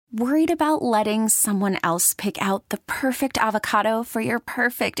Worried about letting someone else pick out the perfect avocado for your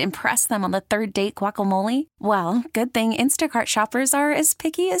perfect impress them on the third date guacamole? Well, good thing Instacart shoppers are as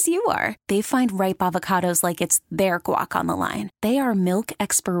picky as you are. They find ripe avocados like it's their guac on the line. They are milk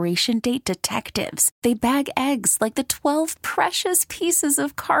expiration date detectives. They bag eggs like the 12 precious pieces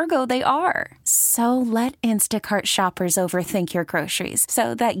of cargo they are. So let Instacart shoppers overthink your groceries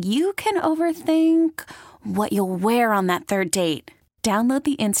so that you can overthink what you'll wear on that third date. Download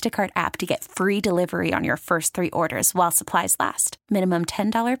the Instacart app to get free delivery on your first 3 orders while supplies last. Minimum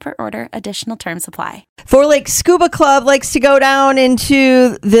 $10 per order. Additional terms apply. Four Lakes Scuba Club likes to go down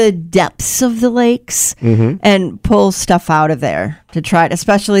into the depths of the lakes and pull stuff out of there to try it,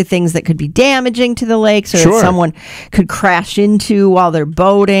 especially things that could be damaging to the lakes or that someone could crash into while they're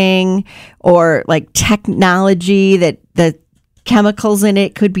boating, or like technology that the chemicals in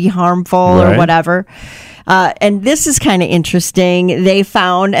it could be harmful or whatever. And this is kind of interesting. They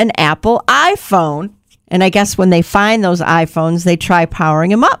found an Apple iPhone. And I guess when they find those iPhones, they try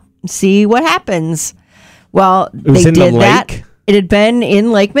powering them up and see what happens. Well, they did that. It had been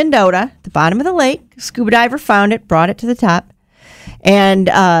in Lake Mendota, the bottom of the lake. A scuba diver found it, brought it to the top. And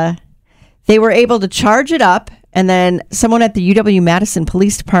they were able to charge it up. And then someone at the UW-Madison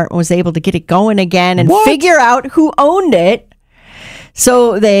Police Department was able to get it going again and figure out who owned it.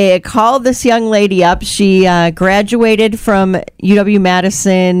 So they called this young lady up. She graduated from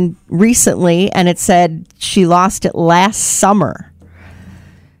UW-Madison recently, and it said she lost it last summer.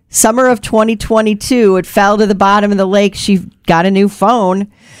 Summer of 2022. It fell to the bottom of the lake. She got a new phone.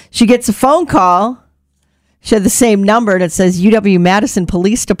 She gets a phone call. She had the same number, and it says UW-Madison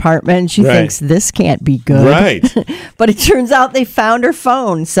Police Department, and she thinks this can't be good. Right. But it turns out they found her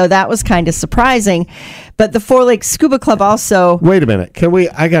phone, so that was kind of surprising. But the Four Lakes Scuba Club also... Wait a minute.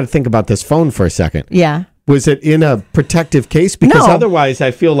 I got to think about this phone for a second. Yeah. Was it in a protective case? Because otherwise,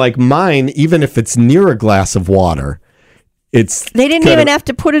 I feel like mine, even if it's near a glass of water, it's... They didn't even have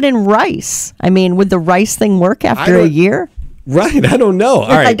to put it in rice. I mean, would the rice thing work after a year? Right, I don't know. All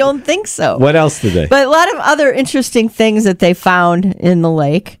right. I don't think so. What else did they? But a lot of other interesting things that they found in the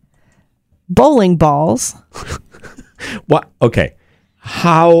lake. Bowling balls. What? Okay.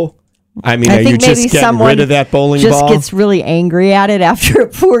 How? I mean, I are think you just getting rid of that bowling ball? Just gets really angry at it after a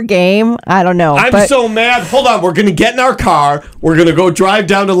poor game. I don't know. I'm so mad. Hold on. We're going to get in our car. We're going to go drive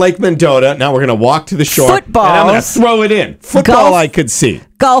down to Lake Mendota. Now we're going to walk to the shore. Footballs. And I'm going to throw it in. Football, I could see.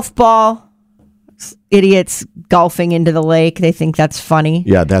 Golf ball. Idiots golfing into the lake. They think that's funny.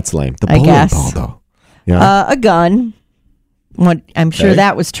 Yeah, that's lame. The bowling ball, though. Yeah. A gun. I'm sure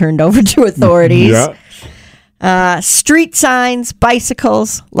that was turned over to authorities. Street signs,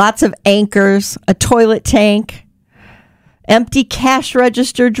 bicycles, lots of anchors, a toilet tank, empty cash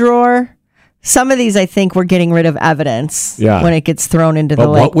register drawer. Some of these, I think, we're getting rid of evidence when it gets thrown into the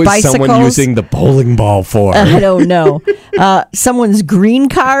lake. What was bicycles, someone using the bowling ball for? I don't know. Someone's green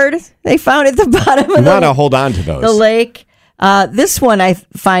card they found at the bottom of to hold on to those. The lake. This one I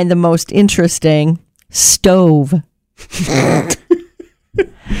find the most interesting. Stove.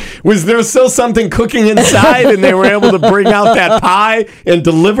 Was there still something cooking inside and they were able to bring out that pie and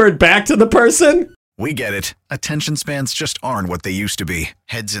deliver it back to the person? We get it. Attention spans just aren't what they used to be.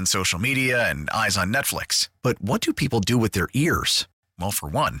 Heads in social media and eyes on Netflix. But what do people do with their ears? Well, for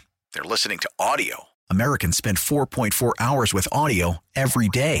one, they're listening to audio. Americans spend 4.4 hours with audio every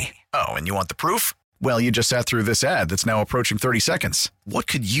day. Oh, and you want the proof? Well, you just sat through this ad that's now approaching 30 seconds. What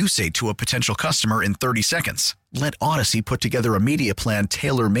could you say to a potential customer in 30 seconds? Let Odyssey put together a media plan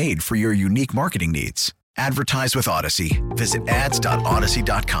tailor-made for your unique marketing needs. Advertise with Odyssey. Visit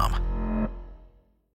ads.odyssey.com.